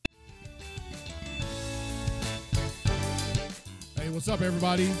What's up,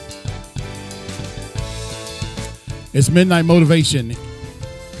 everybody? It's Midnight Motivation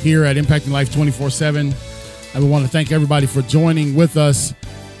here at Impacting Life 24/7. I want to thank everybody for joining with us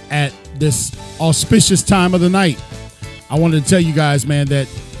at this auspicious time of the night. I wanted to tell you guys, man, that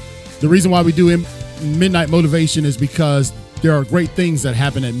the reason why we do Midnight Motivation is because there are great things that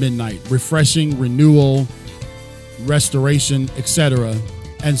happen at midnight: refreshing, renewal, restoration, etc.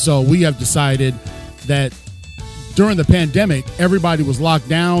 And so we have decided that during the pandemic, everybody was locked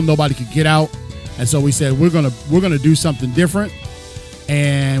down, nobody could get out, and so we said we're gonna do something different.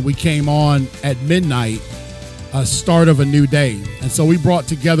 And we came on at midnight, a start of a new day. And so we brought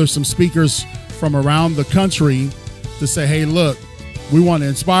together some speakers from around the country to say, hey, look, we want to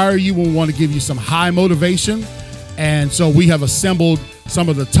inspire you, we want to give you some high motivation. And so we have assembled some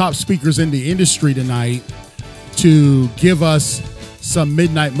of the top speakers in the industry tonight to give us some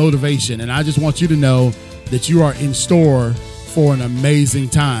midnight motivation. And I just want you to know that you are in store for an amazing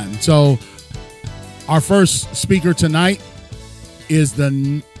time. So our first speaker tonight is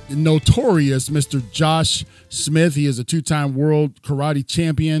the notorious Mr. Josh Smith. He is a two-time world karate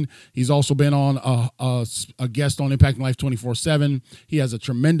champion. He's also been on a guest on Impacting Life 24/7. He has a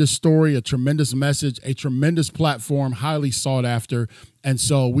tremendous story, a tremendous message, a tremendous platform, highly sought after. And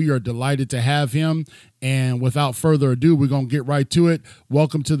so we are delighted to have him. And without further ado, we're going to get right to it.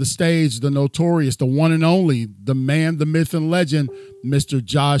 Welcome to the stage, the notorious, the one and only, the man, the myth, and legend, Mr.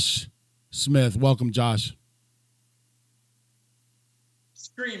 Josh Smith. Welcome, Josh.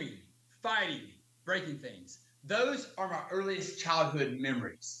 Screaming, fighting, breaking things. Those are my earliest childhood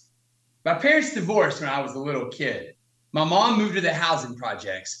memories. My parents divorced when I was a little kid. My mom moved to the housing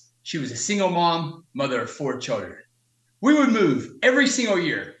projects. She was a single mom, mother of 4 children. We would move every single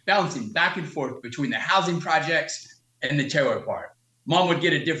year, bouncing back and forth between the housing projects and the trailer park. Mom would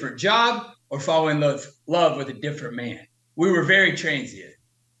get a different job or fall in love with a different man. We were very transient.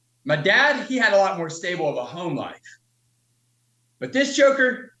 My dad, he had a lot more stable of a home life. But this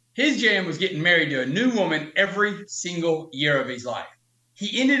joker, his jam was getting married to a new woman every single year of his life.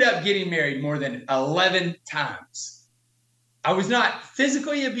 He ended up getting married more than 11 times. I was not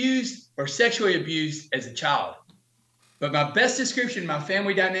physically abused or sexually abused as a child. But my best description of my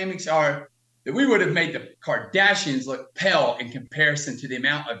family dynamics are that we would have made the Kardashians look pale in comparison to the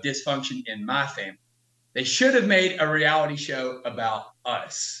amount of dysfunction in my family. They should have made a reality show about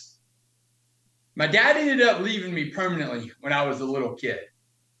us. My dad ended up leaving me permanently when I was a little kid.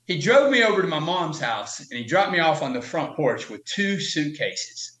 He drove me over to my mom's house and he dropped me off on the front porch with 2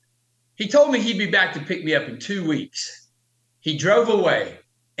 suitcases. He told me he'd be back to pick me up in 2 weeks. He drove away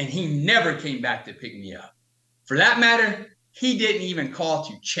and he never came back to pick me up. For that matter, he didn't even call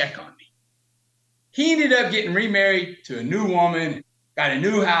to check on me. He ended up getting remarried to a new woman, got a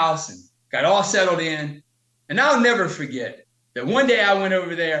new house, and got all settled in. And I'll never forget that one day I went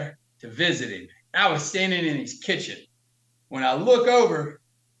over there to visit him. I was standing in his kitchen when I look over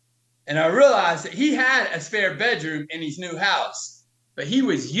and I realized that he had a spare bedroom in his new house, but he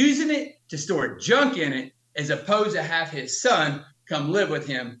was using it to store junk in it as opposed to have his son come live with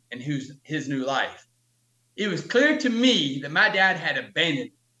him in his new life. It was clear to me that my dad had abandoned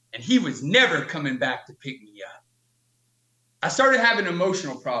me and he was never coming back to pick me up. I started having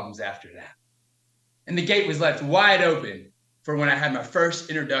emotional problems after that. And the gate was left wide open for when I had my first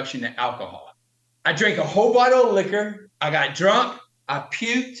introduction to alcohol. I drank a whole bottle of liquor, I got drunk, I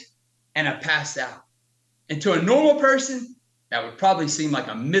puked, and I passed out. And to a normal person, that would probably seem like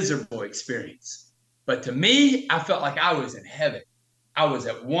a miserable experience. But to me, I felt like I was in heaven. I was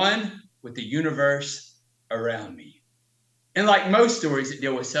at one with the universe around me. And like most stories that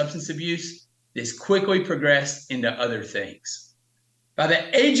deal with substance abuse, this quickly progressed into other things. By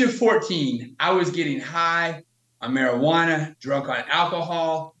the age of 14, I was getting high on marijuana, drunk on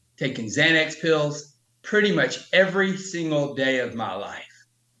alcohol, taking Xanax pills pretty much every single day of my life.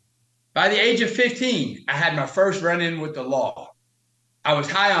 By the age of 15, I had my first run-in with the law. I was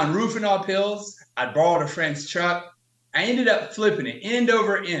high on Rufinol pills. I borrowed a friend's truck. I ended up flipping it end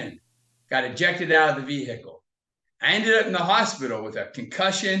over end. Got ejected out of the vehicle. I ended up in the hospital with a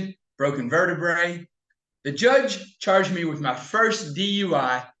concussion, broken vertebrae. The judge charged me with my first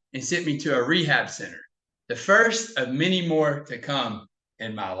DUI and sent me to a rehab center, the first of many more to come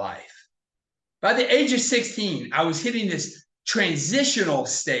in my life. By the age of 16, I was hitting this transitional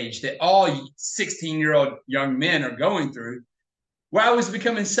stage that all 16-year-old young men are going through, where I was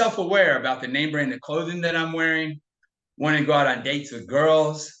becoming self-aware about the name brand of clothing that I'm wearing, wanting to go out on dates with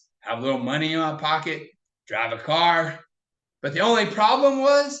girls, have a little money in my pocket, drive a car. But the only problem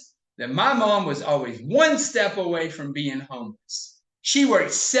was that my mom was always one step away from being homeless. She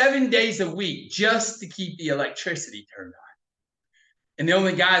worked 7 days a week just to keep the electricity turned on. And the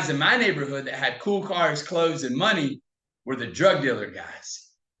only guys in my neighborhood that had cool cars, clothes, and money were the drug dealer guys.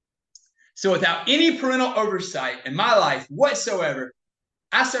 So without any parental oversight in my life whatsoever,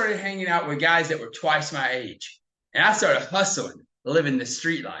 I started hanging out with guys that were twice my age. And I started hustling, living the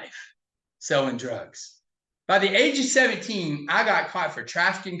street life, selling drugs. By the age of 17, I got caught for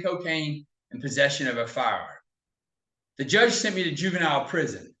trafficking cocaine and possession of a firearm. The judge sent me to juvenile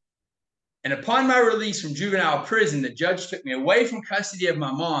prison. And upon my release from juvenile prison, the judge took me away from custody of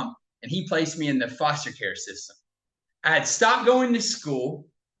my mom, and he placed me in the foster care system. I had stopped going to school.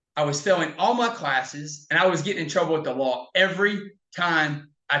 I was failing all my classes, and I was getting in trouble with the law every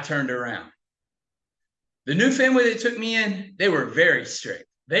time I turned around. The new family that took me in, they were very strict.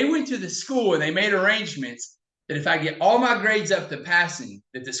 They went to the school and they made arrangements that if I get all my grades up to passing,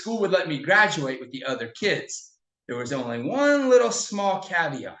 that the school would let me graduate with the other kids. There was only one little small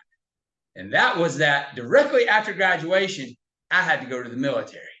caveat, and that was that directly after graduation, I had to go to the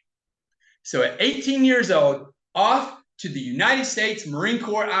military. So at 18 years old, off to the United States Marine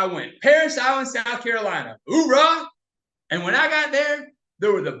Corps I went. Parris Island, South Carolina. Hoorah! And when I got there,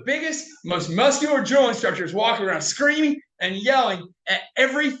 there were the biggest, most muscular drill instructors walking around screaming and yelling at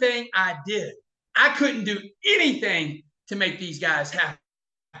everything I did. I couldn't do anything to make these guys happy.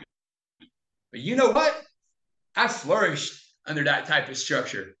 But you know what? I flourished under that type of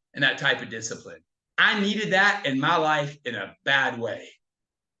structure and that type of discipline. I needed that in my life in a bad way.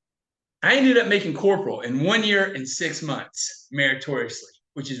 I ended up making corporal in 1 year and 6 months, meritoriously,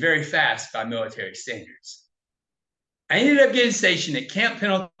 which is very fast by military standards. I ended up getting stationed at Camp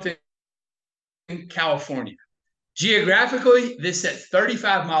Pendleton, California. Geographically, this sat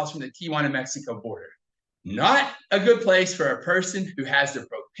 35 miles from the Tijuana-Mexico border. Not a good place for a person who has the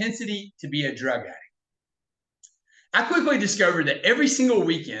propensity to be a drug addict. I quickly discovered that every single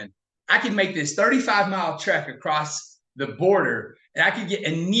weekend, I could make this 35-mile trek across the border, and I could get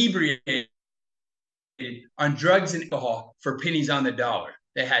inebriated on drugs and alcohol for pennies on the dollar.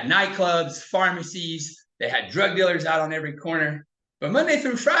 They had nightclubs, pharmacies, they had drug dealers out on every corner. But Monday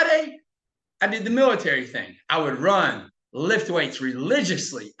through Friday, I did the military thing. I would run, lift weights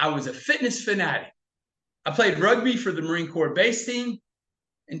religiously. I was a fitness fanatic. I played rugby for the Marine Corps base team.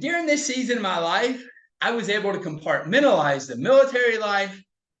 And during this season of my life, I was able to compartmentalize the military life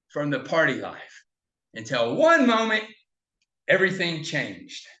from the party life until one moment, everything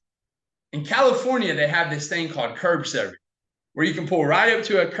changed. In California, they have this thing called curb service, where you can pull right up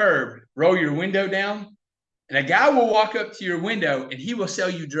to a curb, roll your window down, and a guy will walk up to your window and he will sell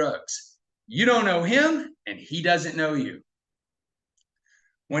you drugs. You don't know him, and he doesn't know you.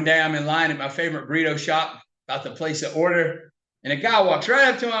 One day I'm in line at my favorite burrito shop, about to place an order, and a guy walks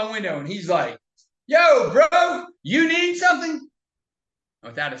right up to my window and he's like, "Yo, bro, you need something?"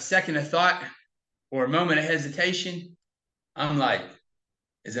 Without a second of thought or a moment of hesitation, I'm like,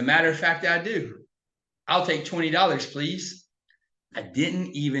 "As a matter of fact, I do. I'll take $20, please." I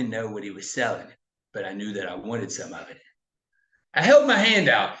didn't even know what he was selling, but I knew that I wanted some of it. I held my hand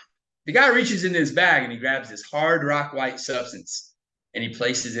out. The guy reaches into his bag and he grabs this hard rock white substance and he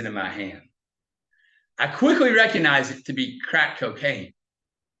places it in my hand. I quickly recognize it to be crack cocaine.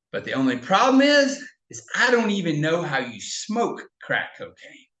 But the only problem is I don't even know how you smoke crack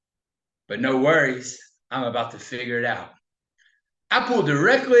cocaine. But no worries, I'm about to figure it out. I pull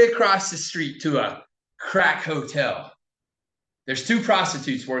directly across the street to a crack hotel. There's 2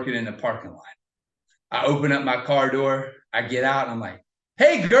 prostitutes working in the parking lot. I open up my car door, I get out, and I'm like,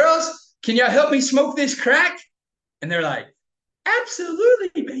 "Hey girls, can y'all help me smoke this crack?" And they're like,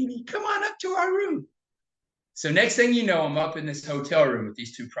 "Absolutely, baby, come on up to our room." So next thing you know, I'm up in this hotel room with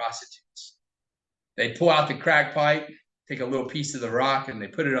these 2 prostitutes. They pull out the crack pipe, take a little piece of the rock, and they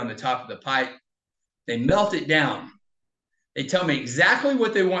put it on the top of the pipe. They melt it down. They tell me exactly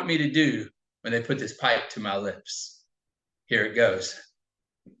what they want me to do when they put this pipe to my lips. Here it goes.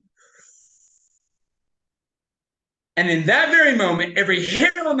 And in that very moment, every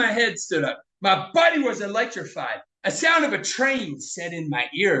hair on my head stood up. My body was electrified. A sound of a train set in my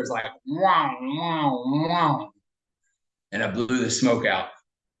ears like, wow, wow, wow. And I blew the smoke out.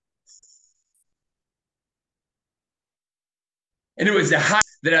 And it was the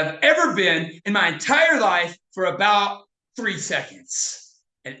highest that I've ever been in my entire life for about 3 seconds.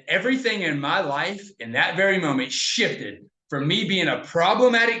 And everything in my life in that very moment shifted from me being a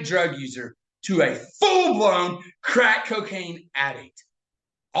problematic drug user to a full-blown crack cocaine addict.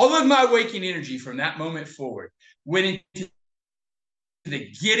 All of my waking energy from that moment forward went into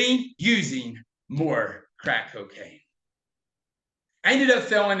the using more crack cocaine. I ended up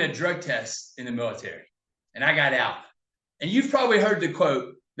failing a drug test in the military, and I got out. And you've probably heard the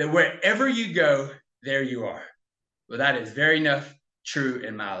quote that wherever you go, there you are. Well, that is very enough true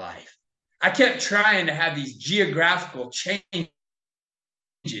in my life. I kept trying to have these geographical changes,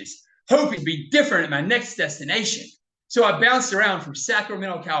 hoping to be different at my next destination. So I bounced around from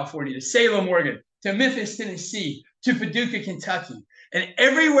Sacramento, California to Salem, Oregon, to Memphis, Tennessee, to Paducah, Kentucky. And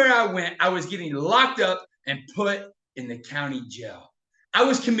everywhere I went, I was getting locked up and put in the county jail. I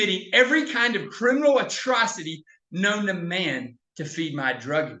was committing every kind of criminal atrocity known to man to feed my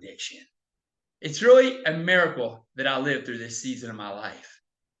drug addiction. It's really a miracle that I lived through this season of my life.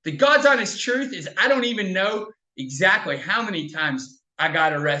 The God's honest truth is I don't even know exactly how many times I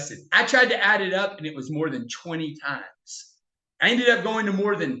got arrested. I tried to add it up, and it was more than 20 times. I ended up going to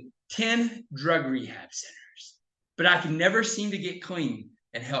more than 10 drug rehab centers, but I could never seem to get clean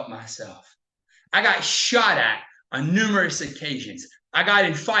and help myself. I got shot at on numerous occasions. I got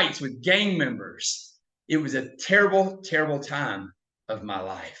in fights with gang members. It was a terrible, terrible time of my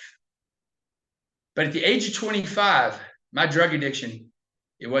life. But at the age of 25, my drug addiction,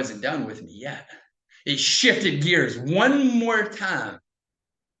 it wasn't done with me yet. It shifted gears one more time,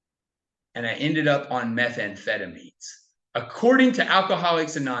 and I ended up on methamphetamines. According to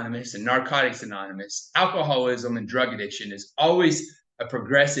Alcoholics Anonymous and Narcotics Anonymous, alcoholism and drug addiction is always a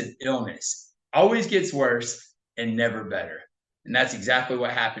progressive illness, always gets worse and never better. And that's exactly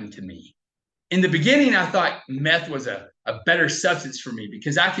what happened to me. In the beginning, I thought meth was a better substance for me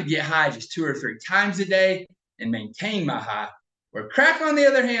because I could get high just 2 or 3 times a day and maintain my high. Where crack, on the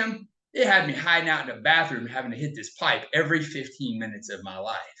other hand, it had me hiding out in a bathroom having to hit this pipe every 15 minutes of my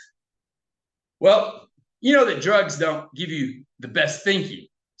life. Well, you know that drugs don't give you the best thinking.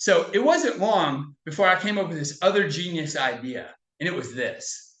 So it wasn't long before I came up with this other genius idea, and it was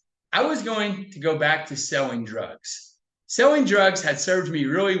this. I was going to go back to selling drugs. Selling drugs had served me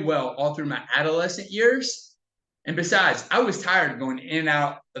really well all through my adolescent years. And besides, I was tired of going in and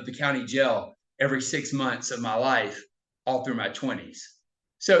out of the county jail every 6 months of my life all through my 20s.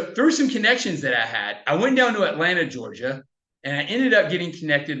 So through some connections that I had, I went down to Atlanta, Georgia, and I ended up getting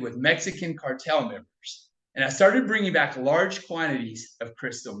connected with Mexican cartel members. And I started bringing back large quantities of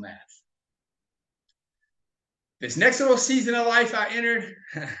crystal meth. This next little season of life I entered,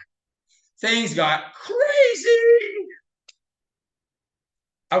 things got crazy.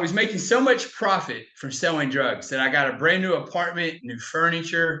 I was making so much profit from selling drugs that I got a brand new apartment, new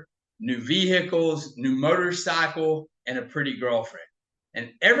furniture, new vehicles, new motorcycle, and a pretty girlfriend. And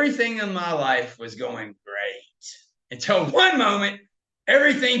everything in my life was going great. Until one moment,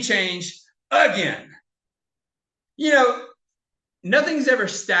 everything changed again. You know, nothing's ever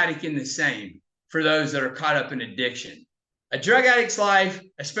static in the same for those that are caught up in addiction. A drug addict's life,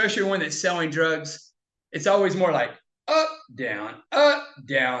 especially one that's selling drugs, it's always more like up, down, up,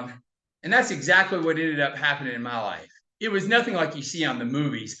 down. And that's exactly what ended up happening in my life. It was nothing like you see on the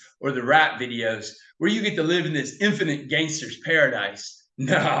movies or the rap videos where you get to live in this infinite gangster's paradise.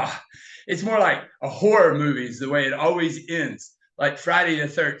 Nah, it's more like a horror movie is the way it always ends, like Friday the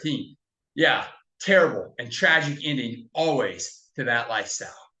 13th. Yeah, terrible and tragic ending always to that lifestyle.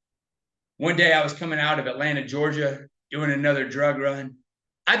 One day I was coming out of Atlanta, Georgia, doing another drug run.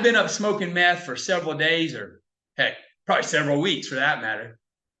 I'd been up smoking meth for several days, or heck, probably several weeks for that matter.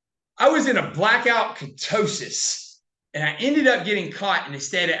 I was in a blackout ketosis, and I ended up getting caught in the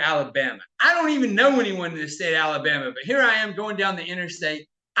state of Alabama. I don't even know anyone in the state of Alabama, but here I am going down the interstate.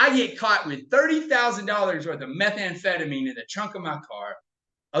 I get caught with $30,000 worth of methamphetamine in the trunk of my car,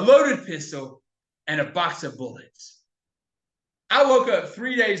 a loaded pistol, and a box of bullets. I woke up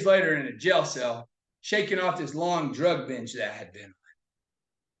 3 days later in a jail cell, shaking off this long drug binge that I had been on.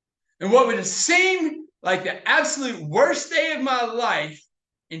 And what would have seemed like the absolute worst day of my life,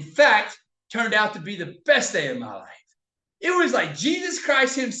 in fact, turned out to be the best day of my life. It was like Jesus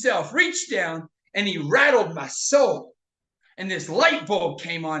Christ himself reached down and he rattled my soul. And this light bulb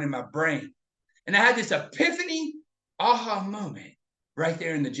came on in my brain. And I had this epiphany, aha moment right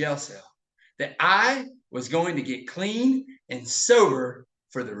there in the jail cell that I was going to get clean and sober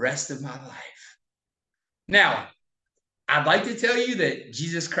for the rest of my life. Now, I'd like to tell you that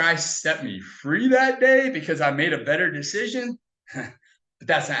Jesus Christ set me free that day because I made a better decision, but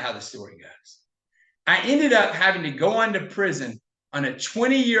that's not how the story goes. I ended up having to go on to prison on a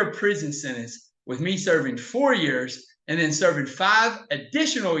 20-year prison sentence with me serving 4 years and then serving 5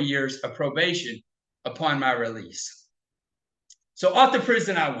 additional years of probation upon my release. So off to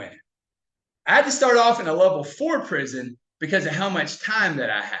prison I went. I had to start off in a level 4 prison because of how much time that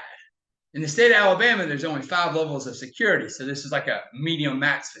I had. In the state of Alabama, there's only 5 levels of security. So this is like a medium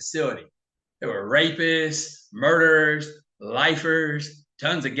max facility. There were rapists, murderers, lifers,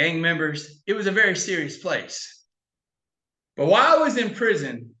 tons of gang members. It was a very serious place. But while I was in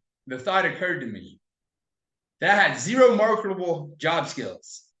prison, the thought occurred to me that I had zero marketable job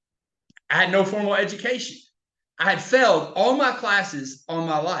skills. I had no formal education. I had failed all my classes all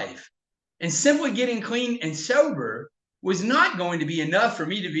my life. And simply getting clean and sober was not going to be enough for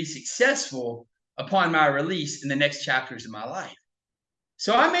me to be successful upon my release in the next chapters of my life.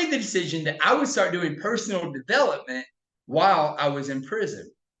 So I made the decision that I would start doing personal development while I was in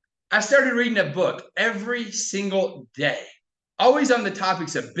prison. I started reading a book every single day, always on the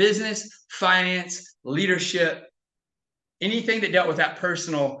topics of business, finance, leadership, anything that dealt with that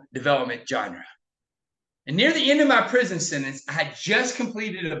personal development genre. And near the end of my prison sentence, I had just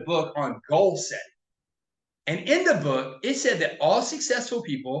completed a book on goal setting. And in the book, it said that all successful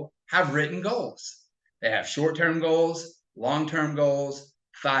people have written goals. They have short-term goals, long-term goals,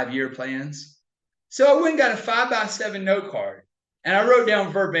 5-year plans. So I went and got a 5x7 note card, and I wrote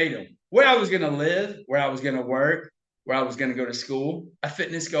down verbatim where I was going to live, where I was going to work, where I was going to go to school, a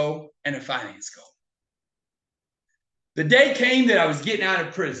fitness goal, and a finance goal. The day came that I was getting out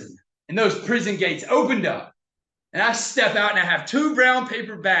of prison, and those prison gates opened up, and I step out, and I have 2 brown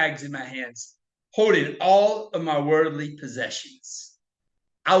paper bags in my hands, holding all of my worldly possessions.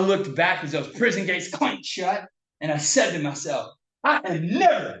 I looked back as those prison gates clanked shut, and I said to myself, I am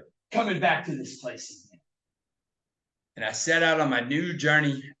never coming back to this place again. And I set out on my new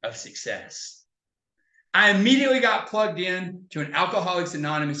journey of success. I immediately got plugged in to an Alcoholics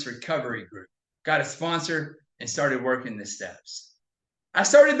Anonymous recovery group, got a sponsor, and started working the steps. I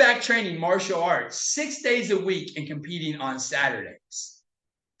started back training martial arts 6 days a week and competing on Saturdays.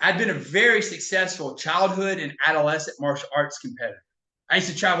 I'd been a very successful childhood and adolescent martial arts competitor. I used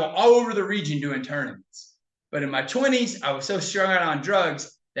to travel all over the region doing tournaments. But in my 20s, I was so strung out on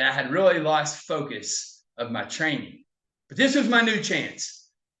drugs that I had really lost focus of my training. But this was my new chance.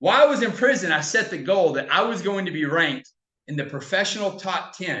 While I was in prison, I set the goal that I was going to be ranked in the professional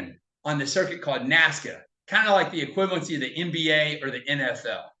top 10 on the circuit called NASCA, kind of like the equivalency of the NBA or the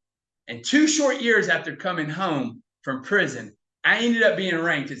NFL. And 2 short years after coming home from prison, I ended up being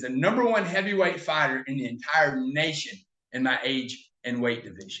ranked as the #1 heavyweight fighter in the entire nation in my age and weight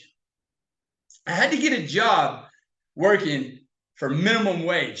division. I had to get a job working for minimum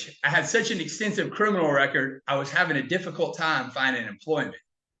wage. I had such an extensive criminal record, I was having a difficult time finding employment.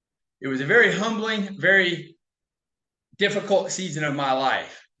 It was a very humbling, very difficult season of my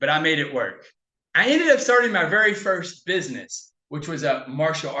life, but I made it work. I ended up starting my very first business, which was a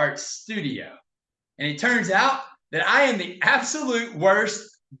martial arts studio. And it turns out that I am the absolute worst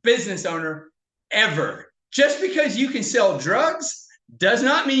business owner ever. Just because you can sell drugs does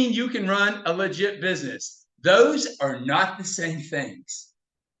not mean you can run a legit business. Those are not the same things.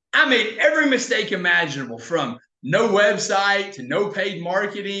 I made every mistake imaginable, from no website to no paid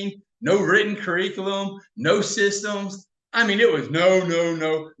marketing, no written curriculum, no systems. I mean, it was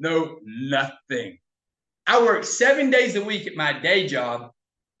nothing. I worked 7 days a week at my day job,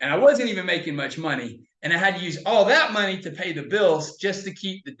 and I wasn't even making much money. And I had to use all that money to pay the bills just to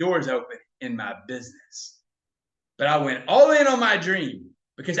keep the doors open in my business. But I went all in on my dream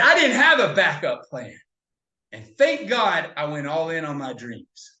because I didn't have a backup plan. And thank God I went all in on my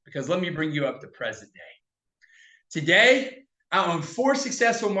dreams, because let me bring you up to present day. Today, I own 4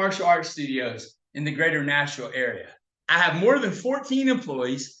 successful martial arts studios in the greater Nashville area. I have more than 14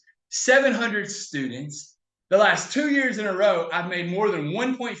 employees, 700 students. The last 2 years in a row, I've made more than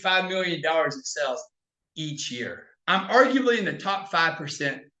 $1.5 million in sales each year. I'm arguably in the top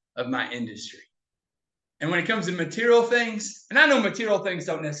 5% of my industry. And when it comes to material things, and I know material things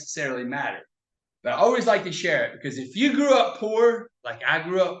don't necessarily matter, but I always like to share it, because if you grew up poor, like I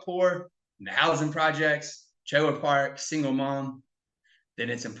grew up poor, in the housing projects, trailer park, single mom, then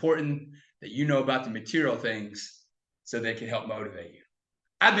it's important that you know about the material things so they can help motivate you.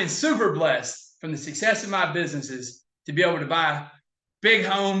 I've been super blessed from the success of my businesses to be able to buy big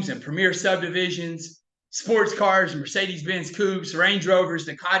homes and premier subdivisions, sports cars, Mercedes-Benz coupes, Range Rovers,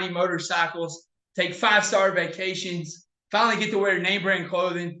 Ducati motorcycles, take 5-star vacations, finally get to wear name brand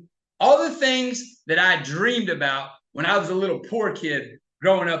clothing, all the things that I dreamed about when I was a little poor kid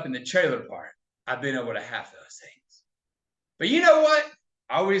growing up in the trailer park. I've been able to have those things. But you know what?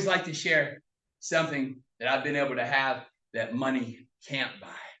 I always like to share something that I've been able to have that money can't buy.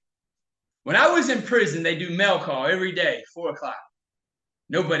 When I was in prison, they do mail call every day, 4 o'clock.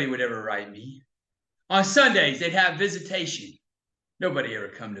 Nobody would ever write me. On Sundays, they'd have visitation. Nobody ever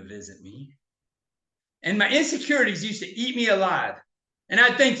come to visit me. And my insecurities used to eat me alive. And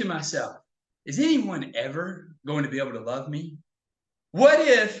I'd think to myself, is anyone ever going to be able to love me? What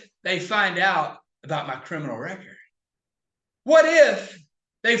if they find out about my criminal record? What if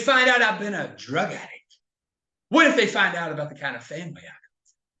they find out I've been a drug addict? What if they find out about the kind of family I come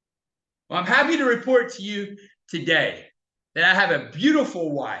from? Well, I'm happy to report to you today that I have a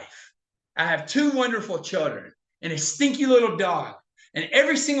beautiful wife, I have 2 wonderful children, and a stinky little dog. And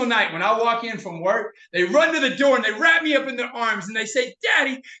every single night when I walk in from work, they run to the door and they wrap me up in their arms and they say,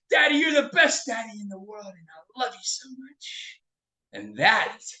 Daddy, Daddy, you're the best daddy in the world, and I love you so much. And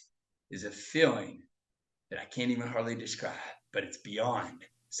that is a feeling that I can't even hardly describe, but it's beyond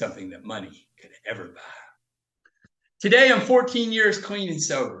something that money could ever buy. Today, I'm 14 years clean and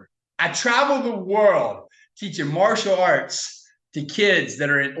sober. I travel the world teaching martial arts to kids that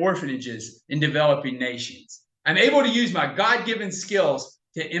are in orphanages in developing nations. I'm able to use my God-given skills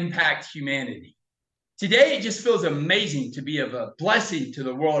to impact humanity. Today, it just feels amazing to be of a blessing to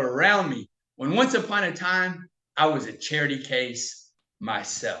the world around me, when once upon a time, I was a charity case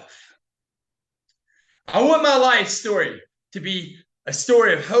myself. I want my life story to be a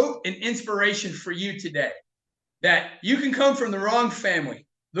story of hope and inspiration for you today. That you can come from the wrong family,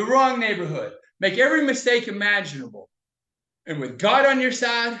 the wrong neighborhood, make every mistake imaginable. And with God on your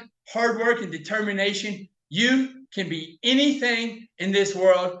side, hard work and determination, you can be anything in this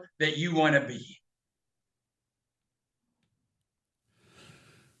world that you want to be.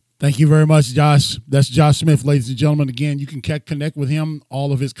 Thank you very much, Josh. That's Josh Smith, ladies and gentlemen. Again, you can connect with him.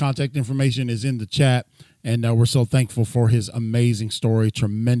 All of his contact information is in the chat. And we're so thankful for his amazing story.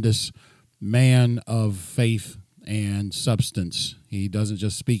 Tremendous man of faith and substance. He doesn't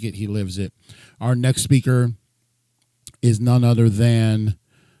just speak it, he lives it. Our next speaker is none other than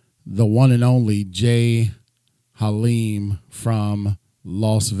the one and only Jay Halim from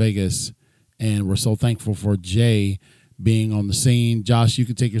Las Vegas. And we're so thankful for Jay being on the scene. Josh, you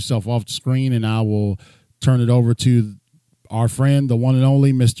can take yourself off the screen and I will turn it over to our friend, the one and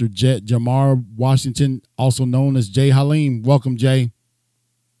only Mr. Jamar Washington, also known as Jay Halim. Welcome, Jay.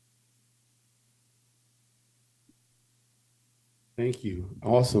 Thank you.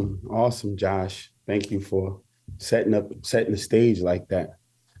 Awesome, Josh. Thank you for setting the stage like that.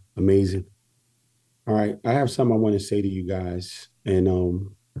 Amazing. All right, I have something I want to say to you guys, and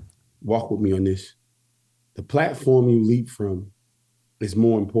walk with me on this. The platform you leap from is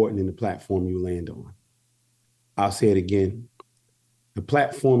more important than the platform you land on. I'll say it again. The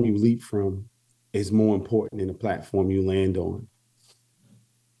platform you leap from is more important than the platform you land on.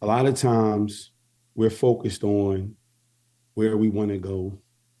 A lot of times we're focused on where we want to go,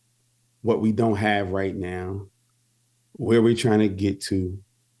 what we don't have right now, where we're trying to get to,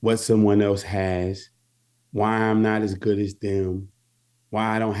 what someone else has, why I'm not as good as them,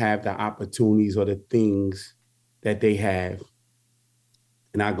 why I don't have the opportunities or the things that they have.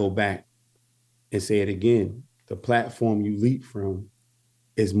 And I go back and say it again. The platform you leap from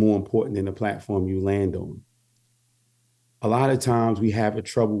is more important than the platform you land on. A lot of times we have a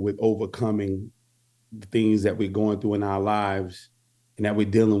trouble with overcoming the things that we're going through in our lives and that we're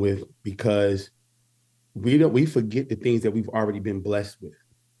dealing with because we forget the things that we've already been blessed with.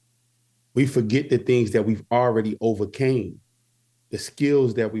 We forget the things that we've already overcame, the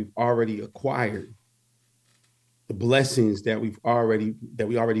skills that we've already acquired, the blessings that we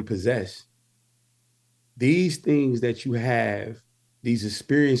already possess. These things that you have, these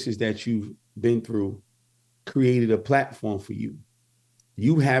experiences that you've been through, created a platform for you.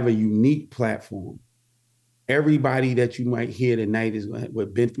 You have a unique platform. Everybody that you might hear tonight has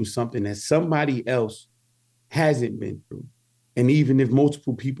been through something that somebody else hasn't been through. And even if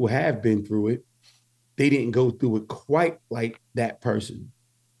multiple people have been through it, they didn't go through it quite like that person.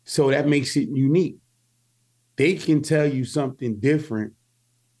 So that makes it unique. They can tell you something different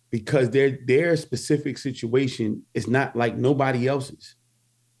because their specific situation is not like nobody else's.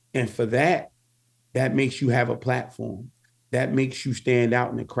 And for that makes you have a platform. That makes you stand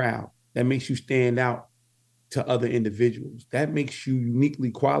out in the crowd. That makes you stand out to other individuals. That makes you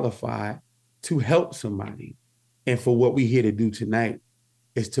uniquely qualified to help somebody. And for what we're here to do tonight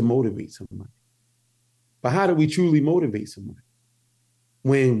is to motivate somebody. But how do we truly motivate somebody?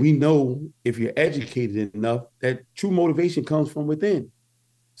 When we know, if you're educated enough, that true motivation comes from within.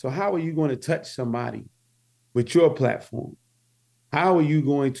 So how are you going to touch somebody with your platform? How are you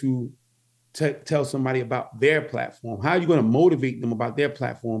going to tell somebody about their platform? How are you going to motivate them about their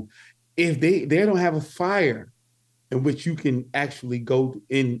platform if they don't have a fire in which you can actually go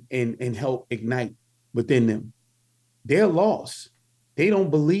in and help ignite within them? They're lost. They don't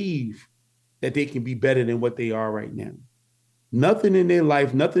believe that they can be better than what they are right now. Nothing in their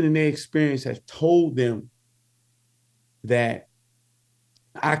life, nothing in their experience has told them that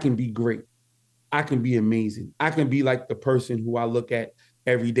I can be great. I can be amazing. I can be like the person who I look at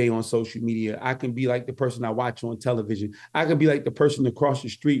every day on social media. I can be like the person I watch on television. I can be like the person across the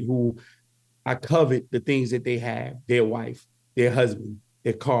street who I covet the things that they have, their wife, their husband,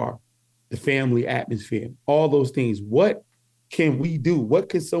 their car. the family atmosphere, all those things. What can we do? What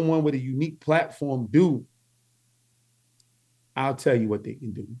can someone with a unique platform do? I'll tell you what they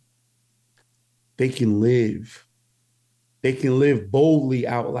can do. They can live. They can live boldly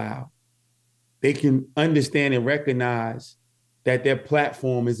out loud. They can understand and recognize that their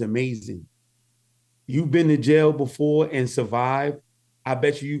platform is amazing. You've been to jail before and survived. I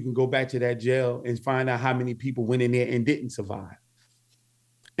bet you can go back to that jail and find out how many people went in there and didn't survive.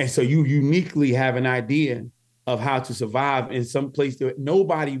 And so you uniquely have an idea of how to survive in some place that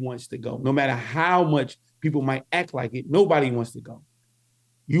nobody wants to go. No matter how much people might act like it, nobody wants to go.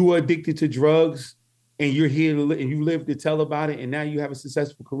 You were addicted to drugs and you're here to and you live to tell about it, and now you have a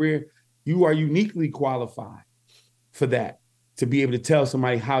successful career. You are uniquely qualified for that, to be able to tell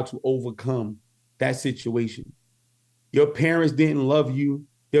somebody how to overcome that situation. Your parents didn't love you.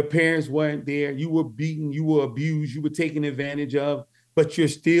 Your parents weren't there. You were beaten, you were abused, you were taken advantage of, but you're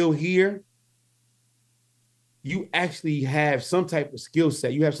still here. You actually have some type of skill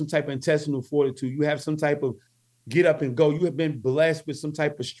set. You have some type of intestinal fortitude. You have some type of get up and go. You have been blessed with some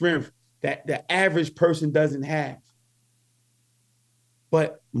type of strength that the average person doesn't have.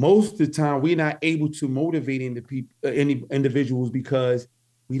 But most of the time, we're not able to motivate any individuals because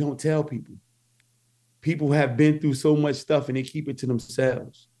we don't tell people. People have been through so much stuff and they keep it to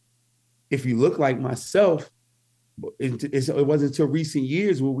themselves. If you look like myself, it wasn't until recent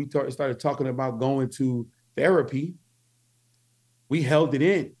years when we started talking about going to therapy. We held it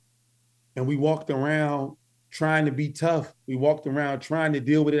in and we walked around trying to be tough. We walked around trying to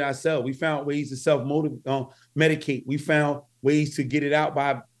deal with it ourselves. We found ways to self-medicate. We found ways to get it out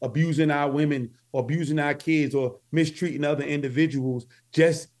by abusing our women or abusing our kids or mistreating other individuals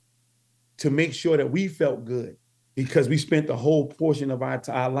just to make sure that we felt good, because we spent the whole portion of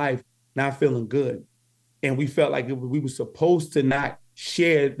our life not feeling good. And we felt like we were supposed to not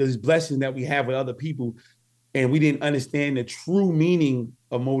share this blessing that we have with other people. And we didn't understand the true meaning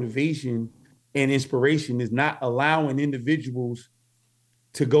of motivation and inspiration is not allowing individuals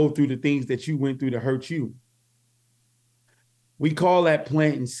to go through the things that you went through to hurt you. We call that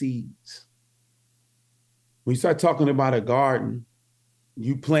planting seeds. When you start talking about a garden,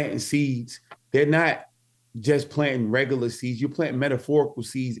 you planting seeds. They're not just planting regular seeds. You're planting metaphorical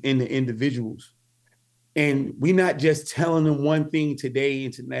seeds in the individuals. And we're not just telling them one thing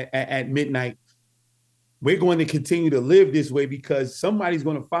today at midnight. We're going to continue to live this way because somebody's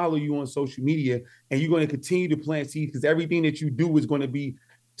going to follow you on social media and you're going to continue to plant seeds because everything that you do is going to be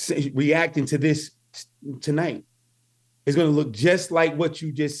reacting to this tonight. It's going to look just like what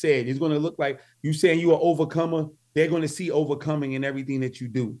you just said. It's going to look like you saying you're an overcomer. They're going to see overcoming in everything that you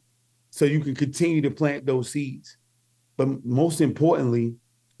do. So you can continue to plant those seeds. But most importantly,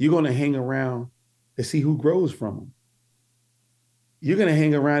 you're going to hang around to see who grows from them. You're going to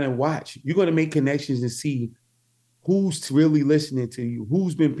hang around and watch. You're going to make connections and see who's really listening to you,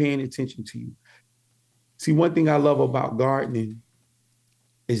 who's been paying attention to you. See, one thing I love about gardening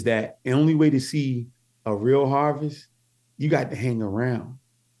is that the only way to see a real harvest, you got to hang around.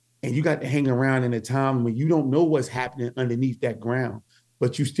 And you got to hang around in a time when you don't know what's happening underneath that ground,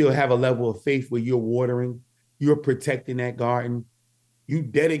 but you still have a level of faith where you're watering, you're protecting that garden. You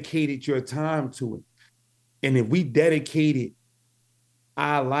dedicated your time to it. And if we dedicated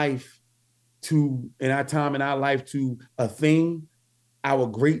our life to, and our time in our life to a thing, our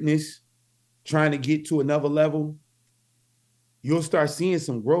greatness, trying to get to another level, you'll start seeing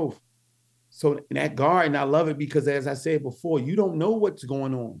some growth. So in that garden, I love it because, as I said before, you don't know what's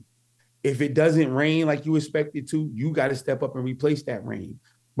going on. If it doesn't rain like you expect it to, you got to step up and replace that rain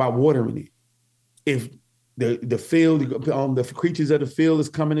by watering it. If the field, the creatures of the field is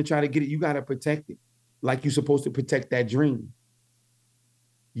coming to try to get it, you got to protect it like you're supposed to protect that dream.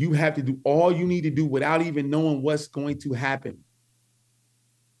 You have to do all you need to do without even knowing what's going to happen.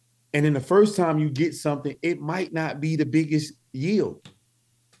 And then the first time you get something, it might not be the biggest yield.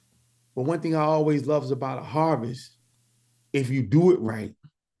 But one thing I always love about a harvest, if you do it right,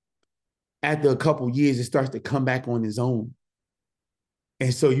 after a couple of years, it starts to come back on its own.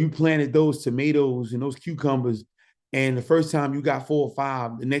 And so you planted those tomatoes and those cucumbers, and the first time you got 4 or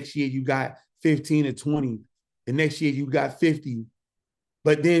 5, the next year you got 15 or 20, the next year you got 50.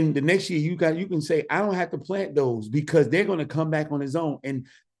 But then the next year you can say, I don't have to plant those because they're going to come back on its own. And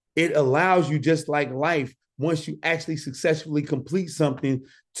it allows you, just like life, once you actually successfully complete something,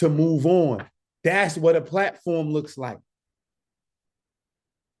 to move on. That's what a platform looks like.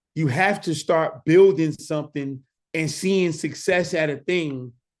 You have to start building something and seeing success at a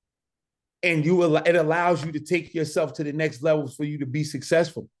thing, and it allows you to take yourself to the next level for you to be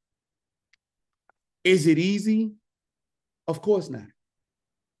successful. Is it easy? Of course not.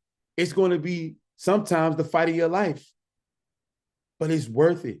 It's going to be sometimes the fight of your life, but it's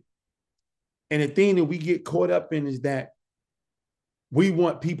worth it. And the thing that we get caught up in is that we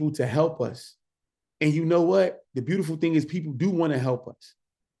want people to help us. And you know what? The beautiful thing is people do want to help us,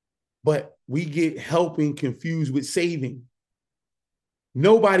 but we get helping confused with saving.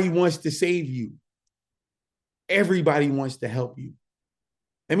 Nobody wants to save you. Everybody wants to help you.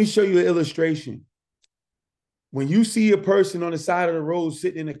 Let me show you an illustration. When you see a person on the side of the road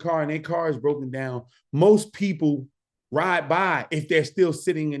sitting in a car and their car is broken down, most people ride by if they're still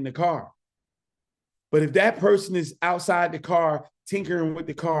sitting in the car. But if that person is outside the car, tinkering with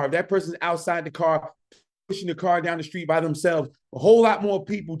the car, if that person's outside the car, pushing the car down the street by themselves, a whole lot more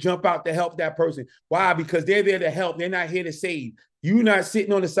people jump out to help that person. Why? Because they're there to help. They're not here to save. You're not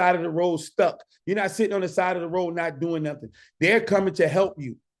sitting on the side of the road stuck. You're not sitting on the side of the road not doing nothing. They're coming to help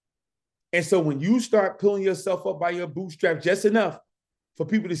you. And so when you start pulling yourself up by your bootstraps just enough for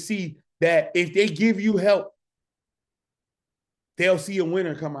people to see that if they give you help, they'll see a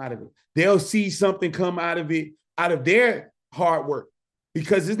winner come out of it. They'll see something come out of it, out of their hard work.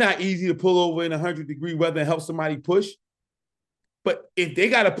 Because it's not easy to pull over in 100-degree weather and help somebody push. But if they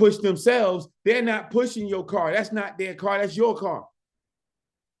got to push themselves, they're not pushing your car. That's not their car. That's your car.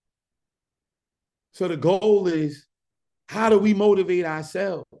 So the goal is, how do we motivate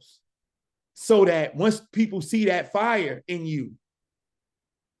ourselves so that once people see that fire in you,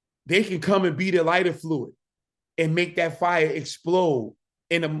 they can come and be the lighter fluid and make that fire explode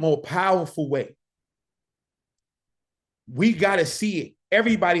in a more powerful way? We got to see it.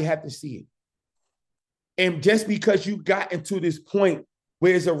 Everybody have to see it. And just because you got into this point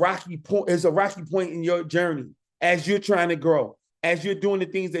where there's a rocky point in your journey as you're trying to grow, as you're doing the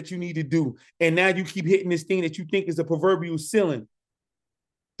things that you need to do, and now you keep hitting this thing that you think is a proverbial ceiling,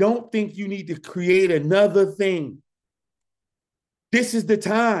 don't think you need to create another thing. This is the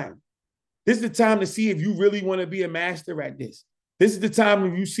time. This is the time to see if you really want to be a master at this. This is the time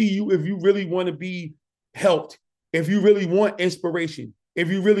when you see if you really want to be helped, if you really want inspiration, if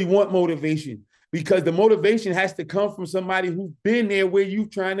you really want motivation, because the motivation has to come from somebody who's been there where you're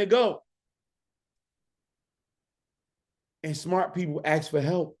trying to go. And smart people ask for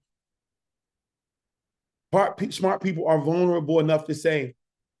help. Smart people are vulnerable enough to say,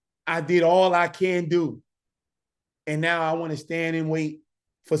 I did all I can do, and now I want to stand and wait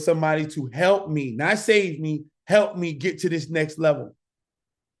for somebody to help me, not save me, help me get to this next level.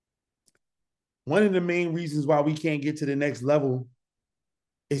 One of the main reasons why we can't get to the next level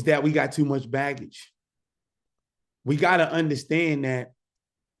is that we got too much baggage. We got to understand that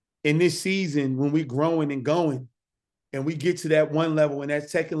in this season, when we're growing and going, and we get to that one level and that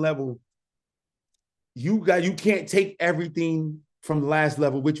second level, you can't take everything from the last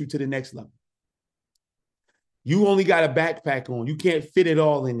level with you to the next level. You only got a backpack on. You can't fit it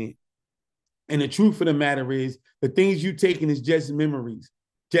all in it. And the truth of the matter is, the things you're taking is just memories,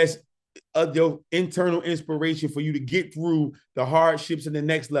 just your internal inspiration for you to get through the hardships in the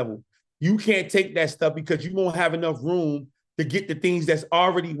next level. You can't take that stuff because you won't have enough room to get the things that's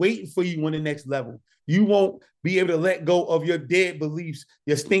already waiting for you on the next level. You won't be able to let go of your dead beliefs,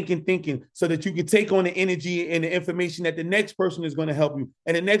 your stinking thinking, so that you can take on the energy and the information that the next person is going to help you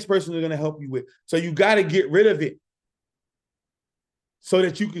and the next person is going to help you with. So you got to get rid of it so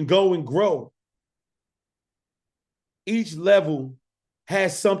that you can go and grow. Each level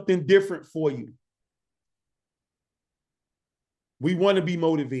has something different for you. We want to be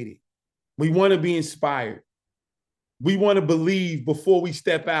motivated. We want to be inspired. We want to believe before we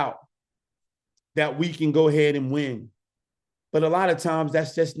step out that we can go ahead and win. But a lot of times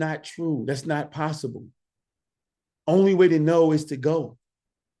that's just not true. That's not possible. Only way to know is to go.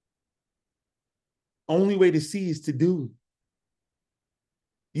 Only way to see is to do.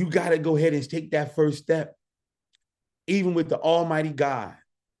 You got to go ahead and take that first step. Even with the Almighty God,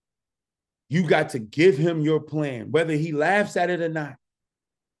 you got to give him your plan, whether he laughs at it or not.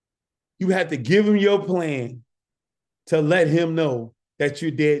 You have to give him your plan to let him know that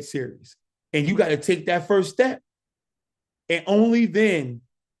you're dead serious. And you got to take that first step. And only then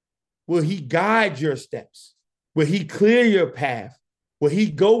will he guide your steps. Will he clear your path? Will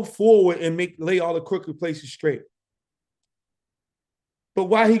he go forward and lay all the crooked places straight? But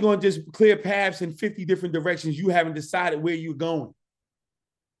why he going to just clear paths in 50 different directions? You haven't decided where you're going.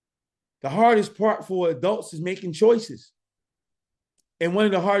 The hardest part for adults is making choices. And one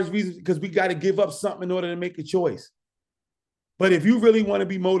of the hardest reasons, because we got to give up something in order to make a choice. But if you really want to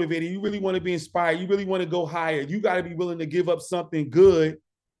be motivated, you really want to be inspired, you really want to go higher, you got to be willing to give up something good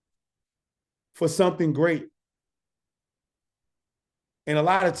for something great. And a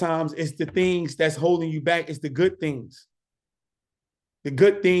lot of times it's the things that's holding you back. It's the good things. The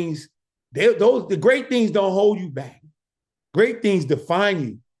good things The great things don't hold you back. Great things define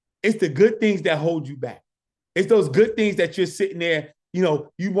you. It's the good things that hold you back. It's those good things that you're sitting there,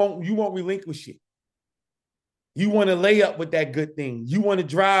 you won't relinquish it. You want to lay up with that good thing. You want to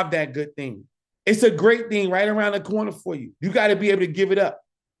drive that good thing. It's a great thing right around the corner for you. You got to be able to give it up.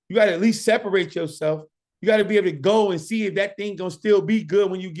 You got to at least separate yourself. You got to be able to go and see if that thing gonna still be good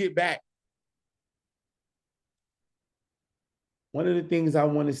when you get back. One of the things I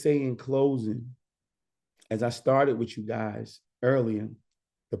want to say in closing, as I started with you guys earlier,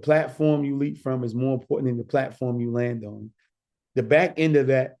 the platform you leap from is more important than the platform you land on. The back end of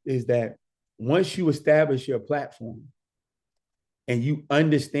that is that once you establish your platform and you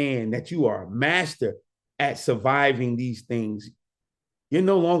understand that you are a master at surviving these things, you're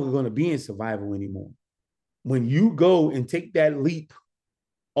no longer going to be in survival anymore. When you go and take that leap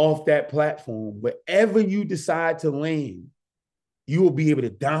off that platform, wherever you decide to land, you will be able to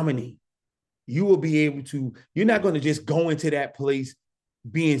dominate. You will be able to, you're not going to just go into that place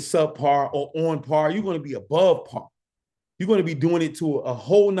being subpar or on par. You're going to be above par. You're going to be doing it to a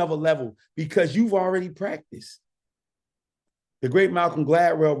whole nother level because you've already practiced. The great Malcolm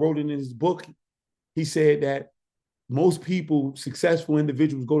Gladwell wrote in his book, he said that most people, successful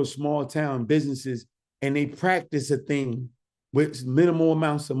individuals, go to small town businesses and they practice a thing with minimal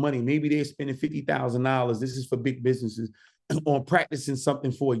amounts of money. Maybe they're spending $50,000. This is for big businesses on practicing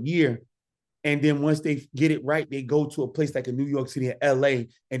something for a year. And then once they get it right, they go to a place like a New York City or LA,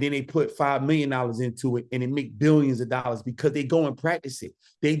 and then they put $5 million into it and they make billions of dollars because they go and practice it.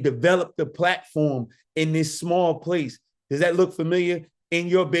 They develop the platform in this small place. Does that look familiar? In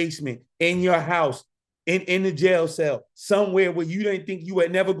your basement, in your house, in the jail cell, somewhere where you didn't think you were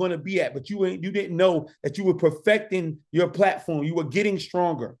never going to be at, but you didn't know that you were perfecting your platform. You were getting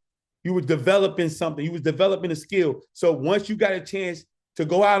stronger. You were developing something. You was developing a skill. So once you got a chance to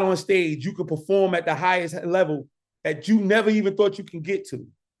go out on stage, you could perform at the highest level that you never even thought you can get to.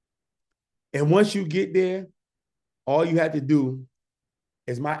 And once you get there, all you have to do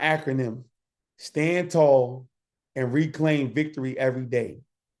is my acronym: stand tall and reclaim victory every day.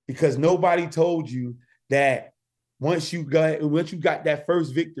 Because nobody told you that once you got that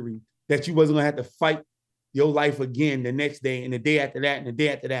first victory, that you wasn't gonna have to fight your life again the next day and the day after that and the day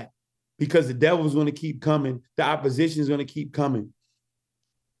after that. Because the devil's gonna keep coming, the opposition is gonna keep coming.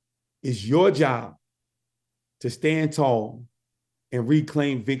 It's your job to stand tall and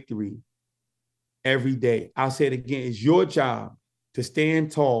reclaim victory every day. I'll say it again. It's your job to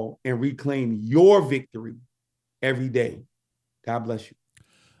stand tall and reclaim your victory every day. God bless you.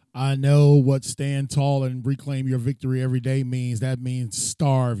 I know what stand tall and reclaim your victory every day means. That means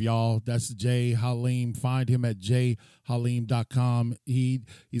starve, y'all. That's Jay Halim. Find him at jhalim.com.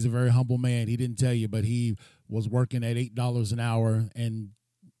 He's a very humble man. He didn't tell you, but he was working at $8 an hour and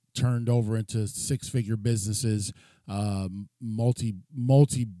turned over into six-figure businesses,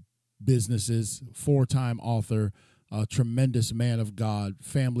 multi businesses, 4-time author, tremendous man of God,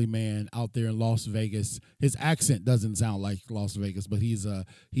 family man out there in Las Vegas. His accent doesn't sound like Las Vegas, but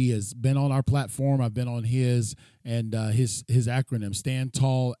he has been on our platform. I've been on his, and his acronym, Stand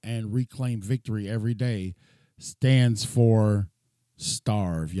Tall and Reclaim Victory Every Day, stands for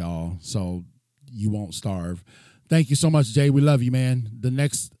starve, y'all. So you won't starve. Thank you so much, Jay. We love you, man. The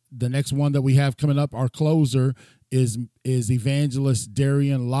next one that we have coming up, our closer, is evangelist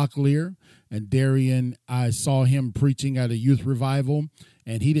Darian Locklear. And Darian, I saw him preaching at a youth revival,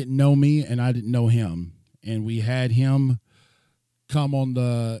 and he didn't know me, and I didn't know him. And we had him come on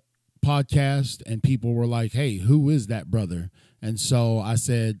the podcast, and people were like, hey, who is that brother? And so I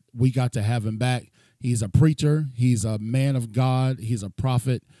said, we got to have him back. He's a preacher. He's a man of God. He's a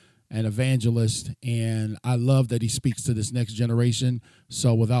prophet, an evangelist, and I love that he speaks to this next generation.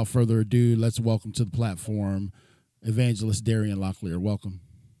 So without further ado, let's welcome to the platform Evangelist Darian Locklear. Welcome.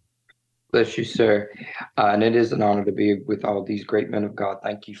 Bless you, sir. And it is an honor to be with all these great men of God.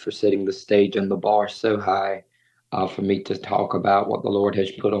 Thank you for setting the stage and the bar so high for me to talk about what the Lord has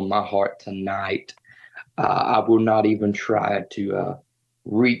put on my heart tonight. I will not even try to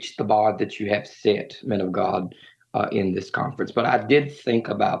reach the bar that you have set, men of God, in this conference. But I did think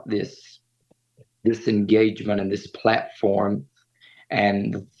about this engagement and this platform,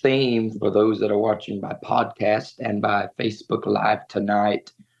 and the theme for those that are watching by podcast and by Facebook Live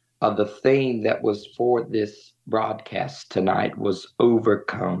tonight, the theme that was for this broadcast tonight was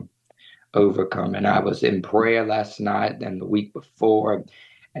overcome. And I was in prayer last night and the week before,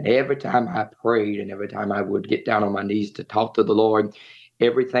 and every time I prayed and every time I would get down on my knees to talk to the Lord,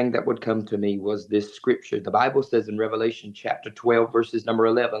 everything that would come to me was this scripture. The Bible says in Revelation chapter 12, verses number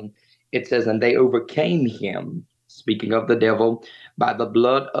 11, it says, and they overcame him. speaking of the devil, by the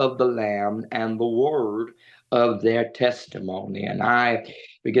blood of the Lamb and the word of their testimony. And I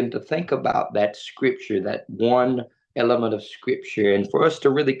begin to think about that scripture, that one element of scripture. And for us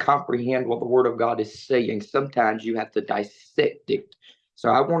to really comprehend what the word of God is saying, sometimes you have to dissect it. So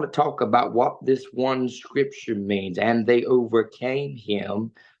I want to talk about what this one scripture means. And they overcame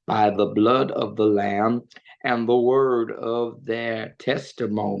him by the blood of the Lamb and the word of their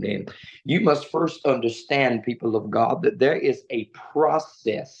testimony. You must first understand, people of God, that there is a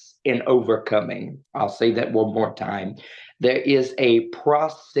process in overcoming. I'll say that one more time. There is a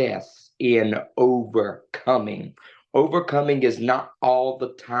process in overcoming. Overcoming is not all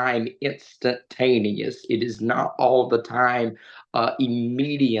the time instantaneous. It is not all the time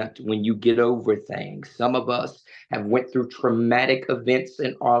immediate when you get over things. Some of us have went through traumatic events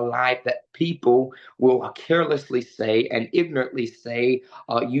in our life that people will carelessly say and ignorantly say,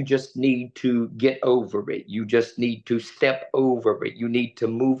 you just need to get over it. You just need to step over it. You need to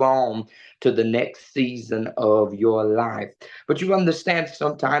move on to the next season of your life. But you understand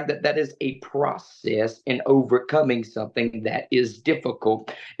sometimes that that is a process in overcoming something that is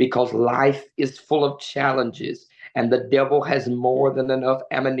difficult, because life is full of challenges. And the devil has more than enough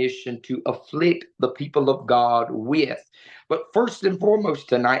ammunition to afflict the people of God with. But first and foremost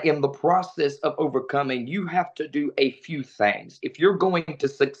tonight, in the process of overcoming, you have to do a few things. If you're going to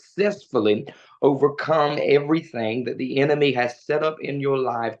successfully overcome everything that the enemy has set up in your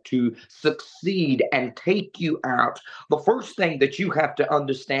life to succeed and take you out, the first thing that you have to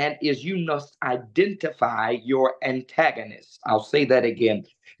understand is you must identify your antagonist. I'll say that again.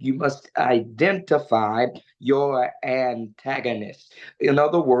 You must identify your antagonist. In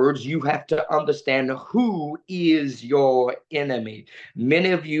other words, you have to understand who is your enemy. Many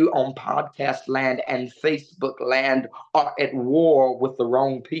of you on podcast land and Facebook land are at war with the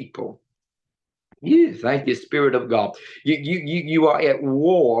wrong people. Yeah, thank you, Spirit of God. You are at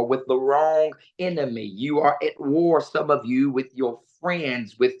war with the wrong enemy. You are at war, some of you, with your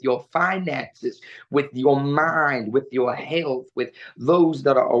friends, with your finances, with your mind, with your health, with those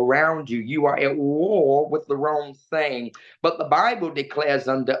that are around you. You are at war with the wrong thing. But the Bible declares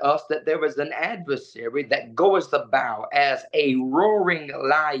unto us that there is an adversary that goeth about as a roaring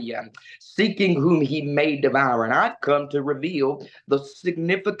lion, seeking whom he may devour. And I've come to reveal the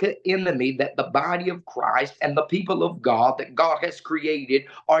significant enemy that the body of Christ and the people of God that God has created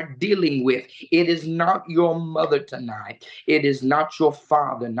are dealing with. It is not your mother tonight. It is not your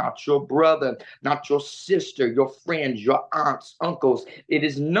father, not your brother, not your sister, your friends, your aunts, uncles. It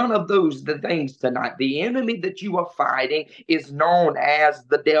is none of those the things tonight. The enemy that you are fighting is known as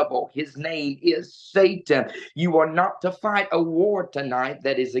the devil. His name is Satan. You are not to fight a war tonight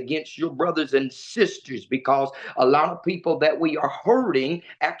that is against your brothers and sisters, because a lot of people that we are hurting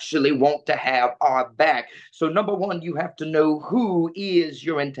actually want to have our back. So number one, you have to know who is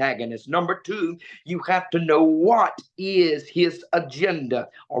your antagonist. Number two, you have to know what is his agenda.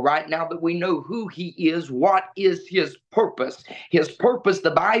 All right, now that we know who he is, what is his purpose? His purpose,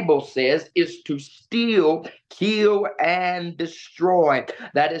 the Bible says, is to steal, kill, and destroy.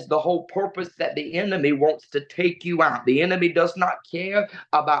 That is the whole purpose, that the enemy wants to take you out. The enemy does not care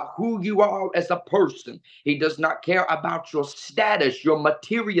about who you are as a person. He does not care about your status, your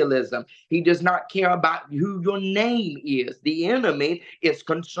materialism. He does not care about who your name is. The enemy is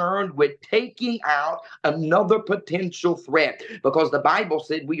concerned with taking out another potential threat, because the Bible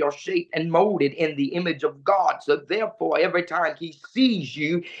said we are shaped and molded in the image of God. So therefore, every time he sees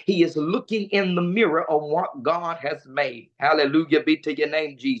you, he is looking in the mirror of what God has made. Hallelujah be to your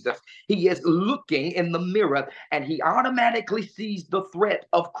name, Jesus. He is looking in the mirror, and he automatically sees the threat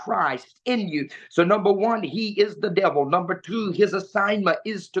of Christ in you. So number one, he is the devil. Number two, his assignment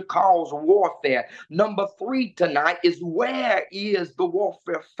is to cause warfare. Number three tonight is, where is the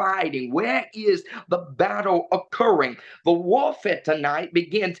warfare fighting? Where is the battle occurring? The warfare tonight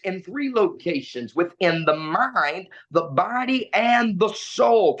begins in three locations: within the mind, the body, and the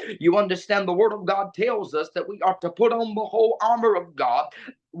soul. You understand, the word of God tells us that we are to put on the whole armor of God,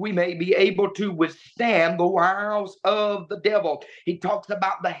 we may be able to withstand the wiles of the devil. He talks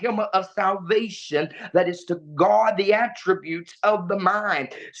about the helmet of salvation that is to guard the attributes of the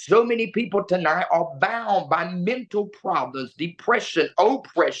mind. So many people tonight are bound by mental problems. Depression,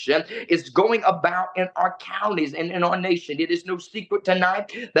 oppression is going about in our counties and in our nation. It is no secret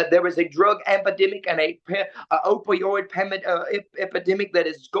tonight that there is a drug epidemic and a opioid epidemic that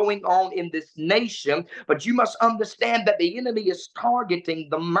is going on in this nation. But you must understand that the enemy is targeting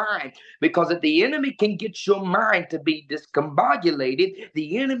the mind. Because if the enemy can get your mind to be discombobulated,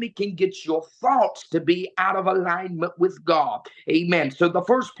 the enemy can get your thoughts to be out of alignment with God. Amen. So the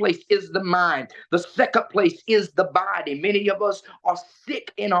first place is the mind. The second place is the body. Many of us are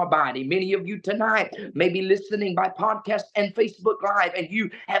sick in our body. Many of you tonight may be listening by podcast and Facebook Live, and you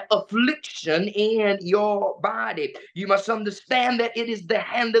have affliction in your body. You must understand that it is the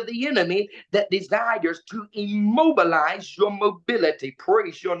hand of the enemy that desires to immobilize your mobility.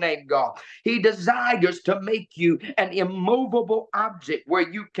 Praise your name, God. He desires to make you an immovable object where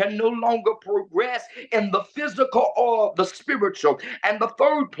you can no longer progress in the physical or the spiritual. And the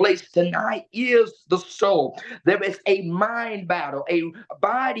third place tonight is the soul. There is a mind battle, a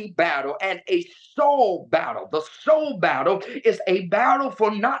body battle, and a soul battle. The soul battle is a battle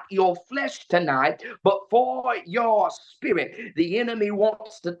for not your flesh tonight, but for your spirit. The enemy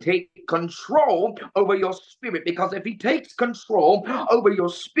wants to take control over your spirit, because if he takes control over your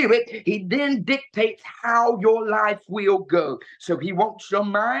spirit, he then dictates how your life will go. So he wants your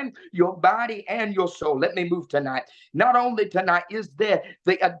mind, your body, and your soul. Let me move tonight. Not only tonight is there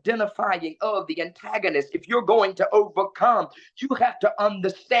the identifying of the antagonist. If you're going to overcome, you have to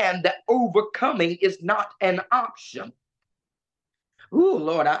understand that overcoming is not an option. Oh,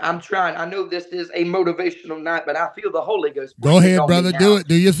 Lord, I'm trying. I know this is a motivational night, but I feel the Holy Ghost. Go ahead, brother. Do it.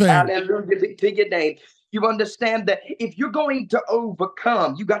 Do your thing. Hallelujah to your name. You understand that if you're going to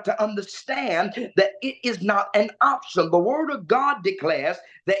overcome, you got to understand that it is not an option. The word of God declares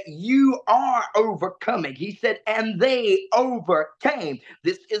that you are overcoming. He said, and they overcame.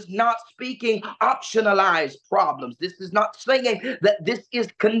 This is not speaking optionalized problems. This is not saying that this is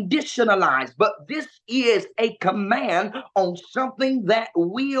conditionalized, but this is a command on something that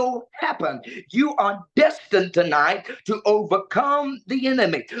will happen. You are destined tonight to overcome the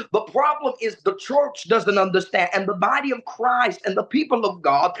enemy. The problem is the church doesn't understand, and the body of Christ and the people of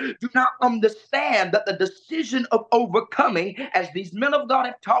God do not understand that the decision of overcoming, as these men of God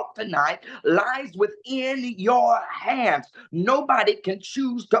have talked tonight, lies within your hands. Nobody can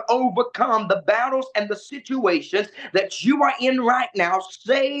choose to overcome the battles and the situations that you are in right now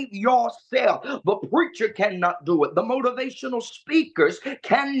save yourself. The preacher cannot do it. The motivational speakers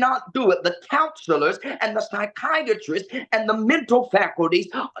cannot do it. The counselors and the psychiatrists and the mental faculties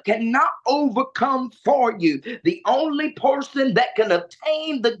cannot overcome for you. The only person that can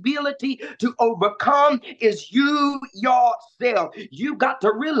obtain the ability to overcome is you yourself. You got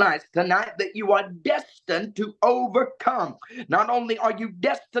to realize tonight that you are destined to overcome. Not only are you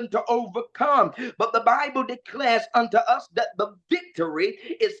destined to overcome, but the Bible declares unto us that the victory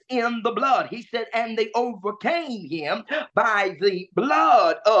is in the blood. He said, and they overcame him by the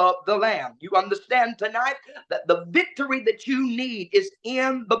blood of the Lamb. You understand tonight that the victory that you need is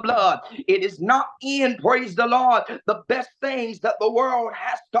in the blood. It is not in, praise the Lord, the best things that the world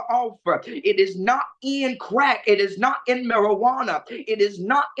has to offer. It is not in crack. It is not in marijuana. It is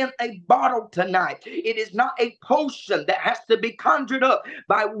not in a bottle tonight. It is not a potion that has to be conjured up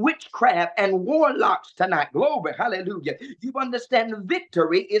by witchcraft and warlocks tonight. Glory, hallelujah. You understand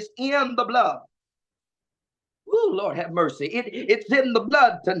victory is in the blood. Oh, Lord have mercy. It's in the